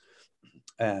was,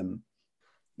 you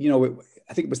know,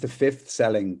 I think it was the 5th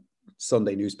selling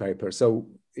Sunday newspaper. So,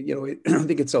 you know, I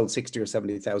think it sold 60 or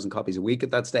 70,000 copies a week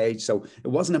at that stage. So it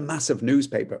wasn't a massive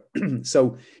newspaper.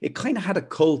 So it kind of had a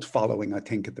cult following, I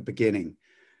think, at the beginning.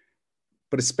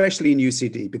 But especially in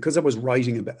UCD, because I was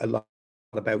writing a lot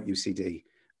about UCD,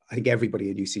 I think everybody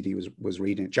at UCD was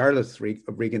reading it. Jarlath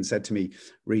Regan said to me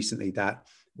recently that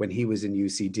when he was in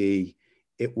UCD,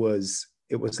 it was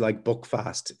like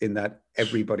Bookfast, in that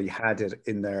everybody had it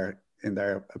in their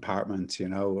apartment, you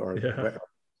know, or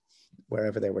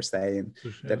wherever they were staying.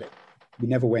 That we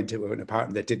never went to an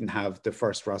apartment that didn't have the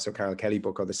first Ross O'Carroll Kelly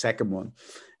book or the second one.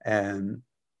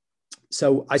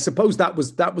 So I suppose that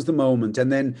was the moment. And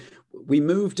then we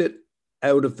moved it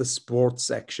out of the sports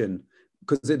section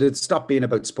because it had stopped being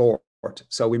about sport.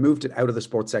 So we moved it out of the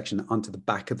sports section onto the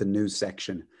back of the news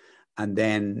section. And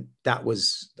then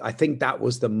I think that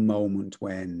was the moment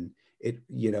when it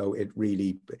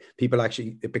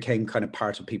became kind of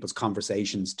part of people's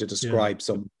conversations to describe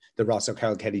the Ross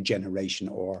O'Carroll Kelly generation,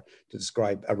 or to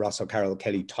describe a Ross O'Carroll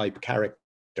Kelly type character.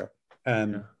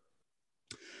 So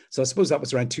I suppose that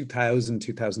was around 2000,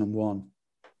 2001.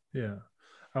 Yeah.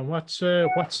 And what's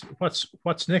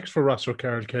next for Ross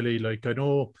O'Carroll Kelly? Like, I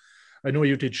know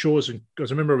you did shows,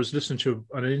 because I remember I was listening to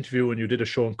an interview when you did a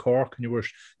show in Cork, and you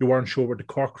weren't sure where the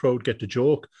Cork crowd get the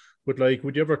joke. But, like,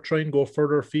 would you ever try and go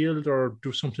further afield or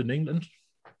do something in England?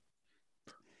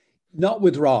 Not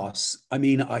with Ross. I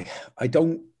mean, I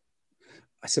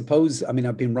suppose, I mean,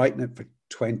 I've been writing it for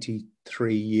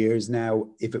 23 years now.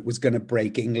 If it was going to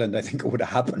break England, I think it would have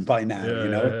happened by now. You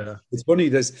know, It's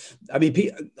funny.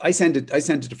 I sent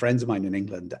it to friends of mine in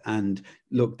England, and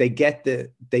look, they get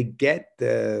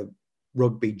the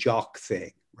rugby jock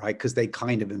thing, right? Because they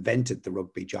kind of invented the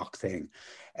rugby jock thing.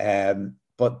 But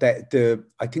but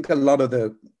I think a lot of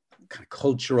the kind of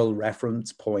cultural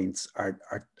reference points are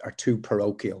too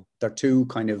parochial. They're too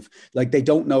kind of like, they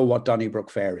don't know what Donnybrook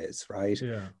Fair is, right?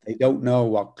 Yeah. They don't know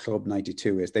what Club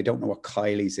 92 is. They don't know what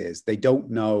Kylie's is. They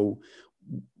don't know,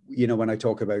 you know, when I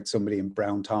talk about somebody in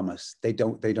Brown Thomas, they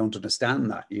don't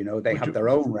understand that, you know, they have their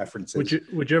own references.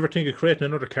 Would you ever think of creating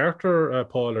another character,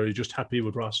 Paul, or are you just happy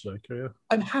with Ross? Like, are you?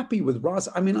 I'm happy with Ross.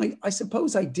 I mean, I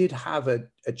suppose I did have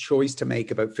a choice to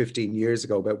make about 15 years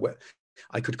ago about what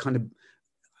I could kind of,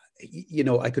 you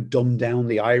know, I could dumb down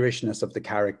the Irishness of the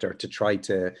character to try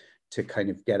to kind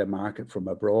of get a market from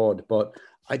abroad. But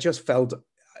I just felt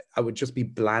I would just be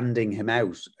blanding him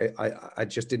out. I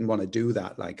just didn't want to do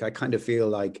that. Like, I kind of feel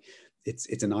like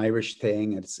it's an Irish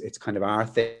thing. It's kind of our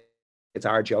thing. It's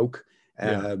our joke.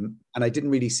 And I didn't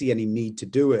really see any need to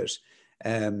do it.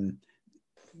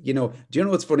 You know, do you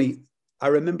know what's funny? I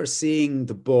remember seeing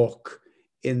the book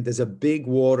there's a big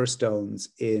Waterstones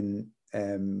in,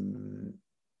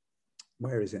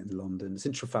 where is it in London? It's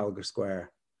in Trafalgar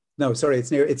Square. No, sorry,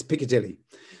 it's Piccadilly.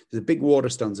 There's a big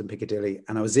Waterstones in Piccadilly.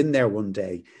 And I was in there one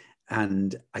day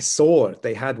and I saw it.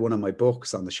 They had one of my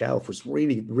books on the shelf. It was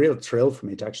really, real thrill for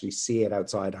me to actually see it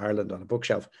outside Ireland on a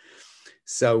bookshelf.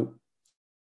 So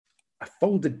I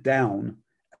folded down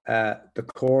the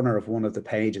corner of one of the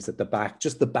pages at the back,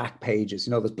 just the back pages,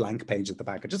 you know, those blank pages at the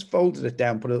back. I just folded it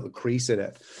down, put a little crease in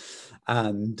it.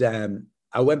 And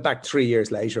I went back 3 years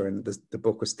later and the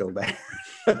book was still there.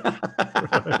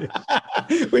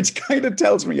 Which kind of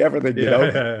tells me everything, you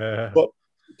know. But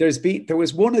there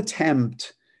was one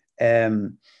attempt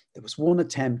to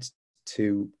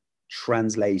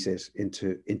translate it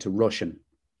into Russian.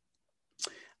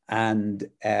 And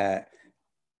at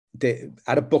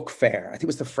a book fair, I think it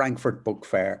was the Frankfurt Book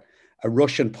Fair, a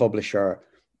Russian publisher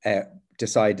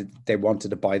decided they wanted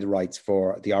to buy the rights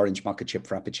for the Orange Mocha Chip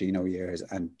Frappuccino years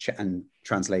and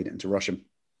translate it into Russian.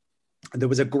 And there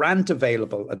was a grant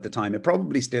available at the time, it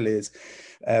probably still is,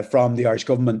 from the Irish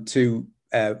government to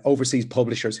overseas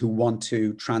publishers who want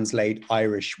to translate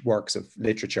Irish works of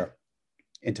literature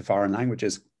into foreign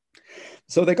languages.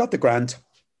 So they got the grant,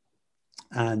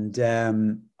 and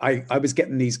I was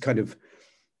getting these kind of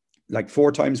like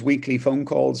 4 times weekly phone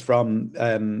calls from,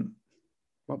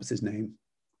 what was his name?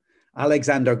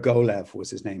 Alexander Golev was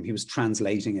his name. He was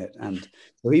translating it. And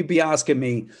so he'd be asking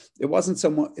me, there was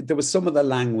some of the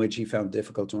language he found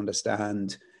difficult to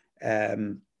understand. But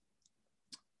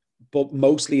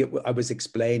mostly I was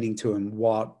explaining to him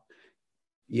what,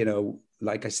 you know,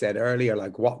 like I said earlier,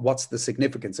 like what's the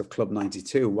significance of Club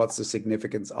 92? What's the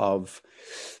significance of,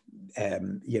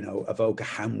 you know, Avoca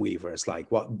Ham Weavers? Like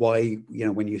why, you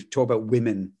know, when you talk about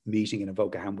women meeting in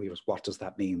Avoca Ham Weavers, what does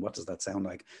that mean? What does that sound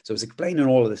like? So I was explaining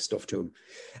all of this stuff to him,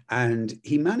 and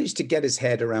he managed to get his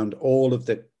head around all of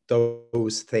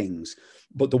those things.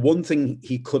 But the one thing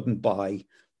he couldn't buy,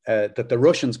 that the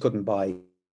Russians couldn't buy,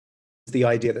 is the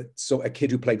idea that a kid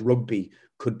who played rugby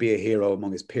could be a hero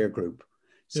among his peer group.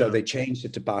 So they changed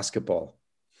it to basketball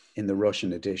in the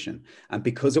Russian edition. And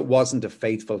because it wasn't a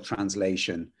faithful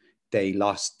translation, they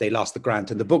lost the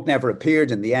grant. And the book never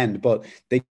appeared in the end, but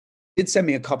they did send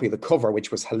me a copy of the cover,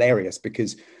 which was hilarious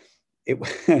because it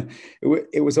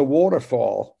was a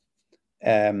waterfall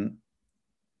in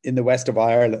the west of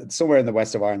Ireland, somewhere in the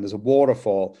west of Ireland. There's a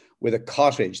waterfall with a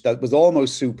cottage that was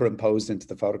almost superimposed into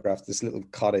the photograph, this little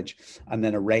cottage, and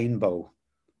then a rainbow.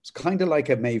 It's kind of like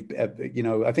a Maeve, you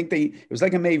know, I think it was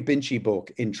like a Maeve Binchy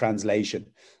book in translation.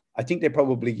 I think they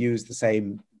probably used the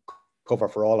same cover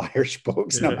for all Irish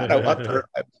books, no matter what they're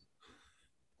about.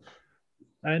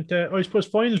 And I suppose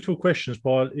final 2 questions,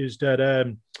 Paul, is that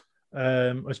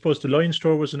I suppose the Lion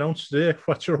Store was announced today.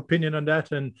 What's your opinion on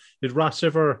that? And did Ross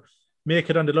ever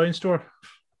make it on the Lion Store?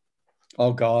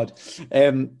 Oh, God.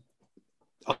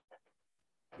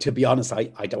 To be honest,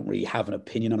 I don't really have an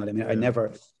opinion on it. I mean,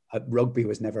 rugby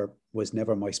was never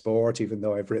my sport, even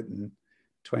though I've written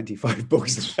 25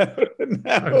 books about it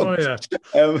now.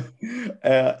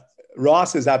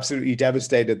 Ross is absolutely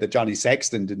devastated that Johnny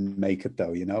Sexton didn't make it,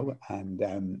 though, you know, and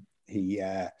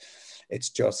it's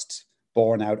just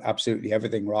borne out absolutely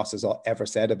everything Ross has ever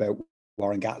said about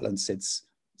Warren Gatland since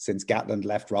Gatland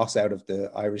left Ross out of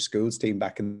the Irish schools team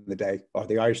back in the day, or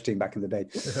the Irish team back in the day.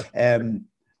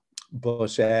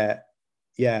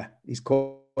 Yeah, he's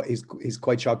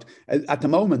quite shocked. At the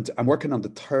moment, I'm working on the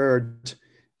 3rd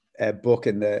book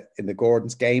in the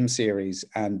Gordon's Game series,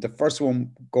 and the first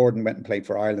one Gordon went and played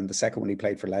for Ireland, the second one he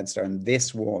played for Leinster, and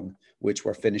this one, which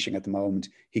we're finishing at the moment,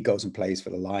 he goes and plays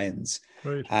for the Lions.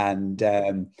 Right. And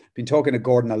been talking to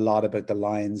Gordon a lot about the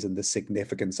Lions and the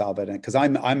significance of it, and because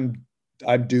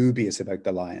I'm dubious about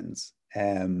the Lions,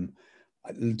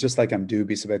 just like I'm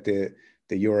dubious about the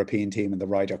European team in the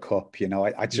Ryder Cup. You know,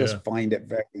 I just find it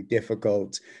very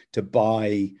difficult to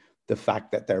buy the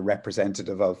fact that they're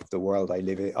representative of the world I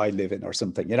live in or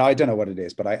something. You know, I don't know what it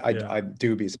is, but I'm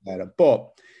dubious about it. But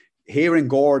hearing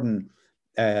Gordon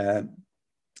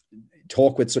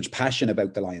talk with such passion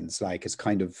about the Lions, like, it's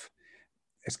kind of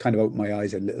opened my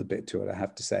eyes a little bit to it, I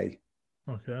have to say.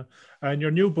 Okay. And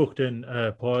your new book then,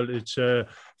 Paul, it's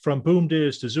From Boom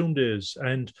Days to Zoom Days.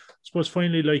 And I suppose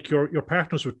finally, like, your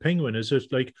partners with Penguin, is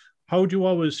it like, how do you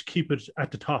always keep it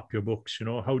at the top, your books? You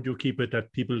know, how do you keep it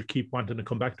that people keep wanting to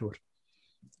come back to it?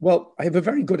 Well, I have a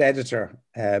very good editor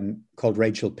called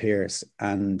Rachel Pierce,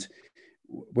 and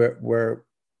we're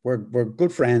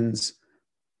good friends,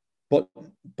 but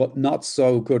not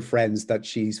so good friends that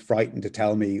she's frightened to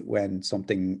tell me when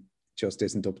something just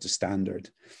isn't up to standard.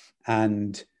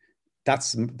 And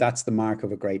that's the mark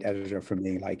of a great editor for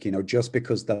me. Like, you know, just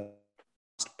because the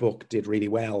last book did really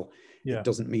well, it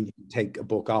doesn't mean you can take a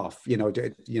book off. You know,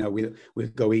 we'll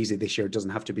go easy this year. It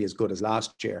doesn't have to be as good as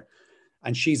last year.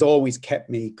 And she's always kept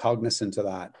me cognizant of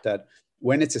that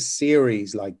when it's a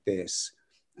series like this,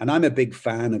 and I'm a big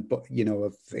fan of, you know,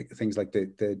 of things like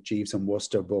the Jeeves and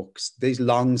Wooster books, these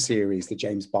long series, the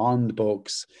James Bond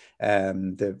books,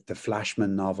 the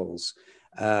Flashman novels.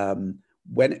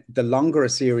 When the longer a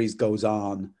series goes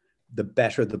on, the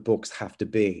better the books have to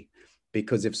be,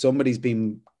 because if somebody's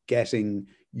been getting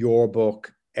your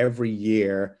book every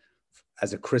year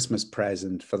as a Christmas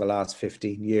present for the last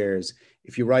 15 years,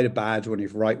 if you write a bad one,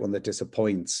 if you write one that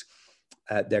disappoints,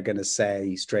 they're going to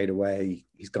say straight away,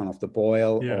 he's gone off the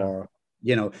boil. Or,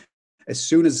 you know, as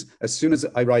soon as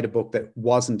I write a book that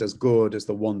wasn't as good as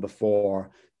the one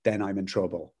before, then I'm in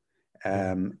trouble.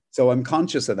 So I'm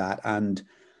conscious of that. And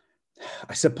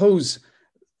I suppose,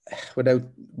 without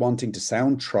wanting to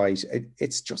sound trite,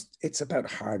 it's about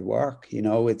hard work. You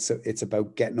know, it's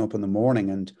about getting up in the morning,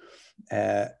 and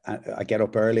I get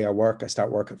up early. I start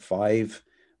work at 5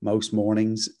 most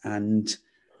mornings, and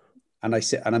I'm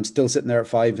still sitting there at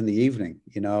 5 in the evening,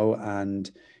 you know,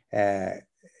 and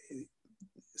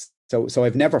so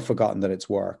I've never forgotten that it's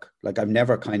work. Like, I've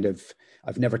never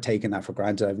taken that for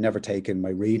granted. I've never taken my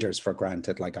readers for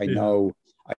granted. Like, I know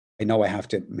I have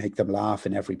to make them laugh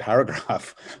in every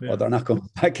paragraph, or they're not going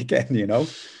back again, you know.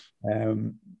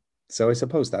 So I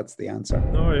suppose that's the answer.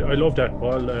 No, I love that,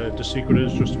 Paul. The secret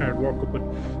is just hard work up at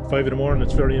 5 in the morning.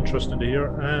 It's very interesting to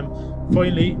hear.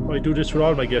 Finally, I do this with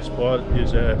all my guests, Paul,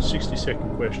 is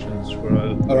 60-second questions where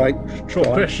I'll throw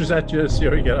questions at you, see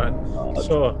how you get on.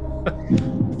 So,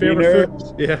 favorite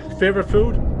food? Favorite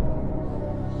food?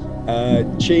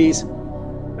 Cheese.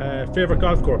 Favorite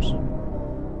golf course?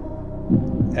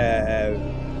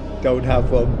 Don't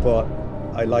have one, but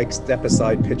I like step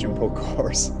aside pitch and putt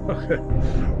course.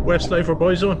 Westlife or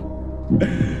Boyzone?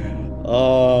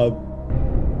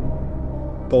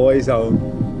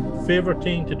 Boyzone. Favorite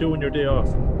thing to do on your day off?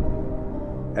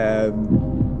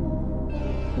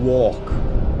 Walk.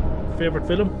 Favorite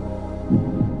film?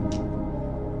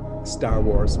 Star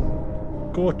Wars.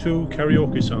 Go to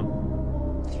karaoke song?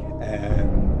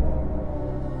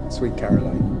 Sweet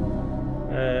Caroline.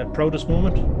 Proudest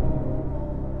moment?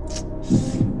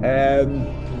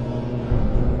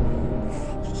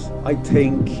 I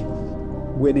think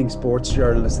winning Sports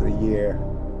Journalist of the Year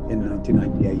in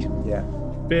 1998. Yeah.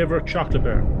 Favorite chocolate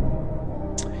bar?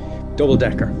 Double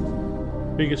Decker.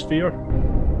 Biggest fear?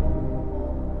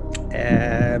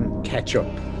 Ketchup.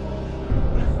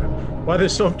 What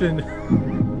is something?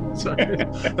 Sorry,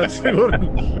 that's good.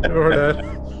 Never heard that.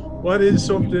 What is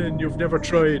something you've never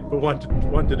tried but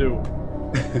want to do?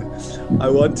 I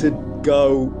want to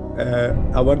go.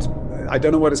 I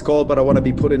don't know what it's called, but I want to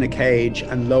be put in a cage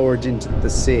and lowered into the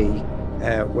sea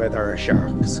where there are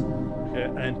sharks. Okay,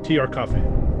 and tea or coffee?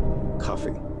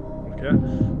 Coffee. Okay.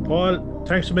 Paul,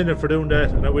 thanks a million for doing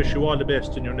that, and I wish you all the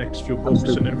best in your next few books.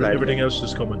 Absolutely. And everything else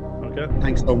is coming. Okay.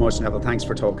 Thanks so much, Neville. Thanks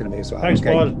for talking to me as well. Thanks,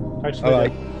 okay. Paul. Thanks for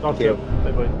that. Talk to you.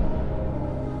 Bye-bye.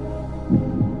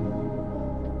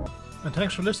 And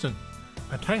thanks for listening.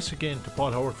 And thanks again to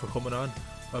Paul Howard for coming on.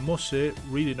 I must say,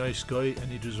 really nice guy, and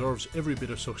he deserves every bit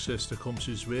of success that comes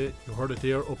his way. You heard it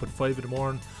there, up at 5 in the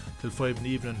morning till 5 in the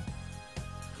evening.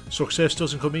 Success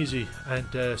doesn't come easy,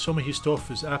 and some of his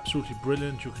stuff is absolutely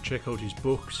brilliant. You can check out his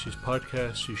books, his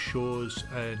podcasts, his shows,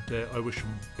 and I wish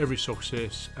him every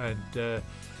success. And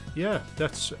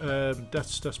that's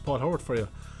Paul Howard for you.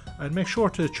 And make sure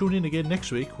to tune in again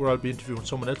next week, where I'll be interviewing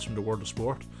someone else from the world of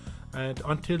sport. And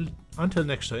until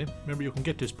next time, remember, you can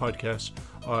get this podcast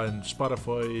on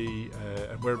Spotify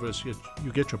and wherever else you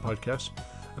get your podcasts.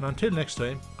 And until next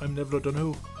time, I'm Neville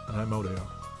O'Donoghue, and I'm out of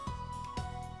here.